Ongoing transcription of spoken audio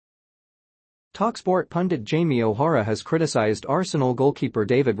TalkSPORT pundit Jamie O'Hara has criticised Arsenal goalkeeper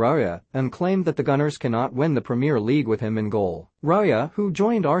David Raya and claimed that the Gunners cannot win the Premier League with him in goal. Raya, who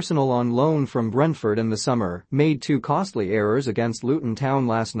joined Arsenal on loan from Brentford in the summer, made two costly errors against Luton Town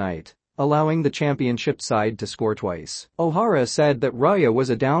last night, allowing the championship side to score twice. O'Hara said that Raya was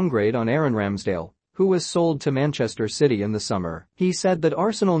a downgrade on Aaron Ramsdale, who was sold to Manchester City in the summer. He said that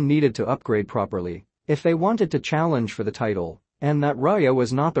Arsenal needed to upgrade properly if they wanted to challenge for the title, and that Raya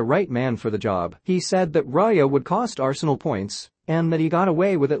was not the right man for the job. He said that Raya would cost Arsenal points, and that he got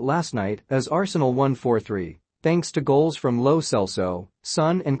away with it last night as Arsenal won 4-3, thanks to goals from Lo Celso,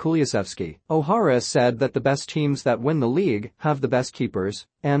 Son and Kulusevski. O'Hara said that the best teams that win the league have the best keepers,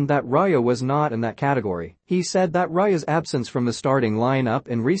 and that Raya was not in that category. He said that Raya's absence from the starting lineup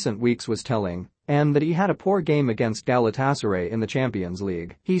in recent weeks was telling, and that he had a poor game against Galatasaray in the Champions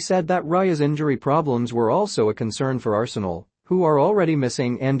League. He said that Raya's injury problems were also a concern for Arsenal, who are already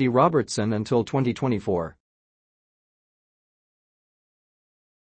missing Andy Robertson until 2024.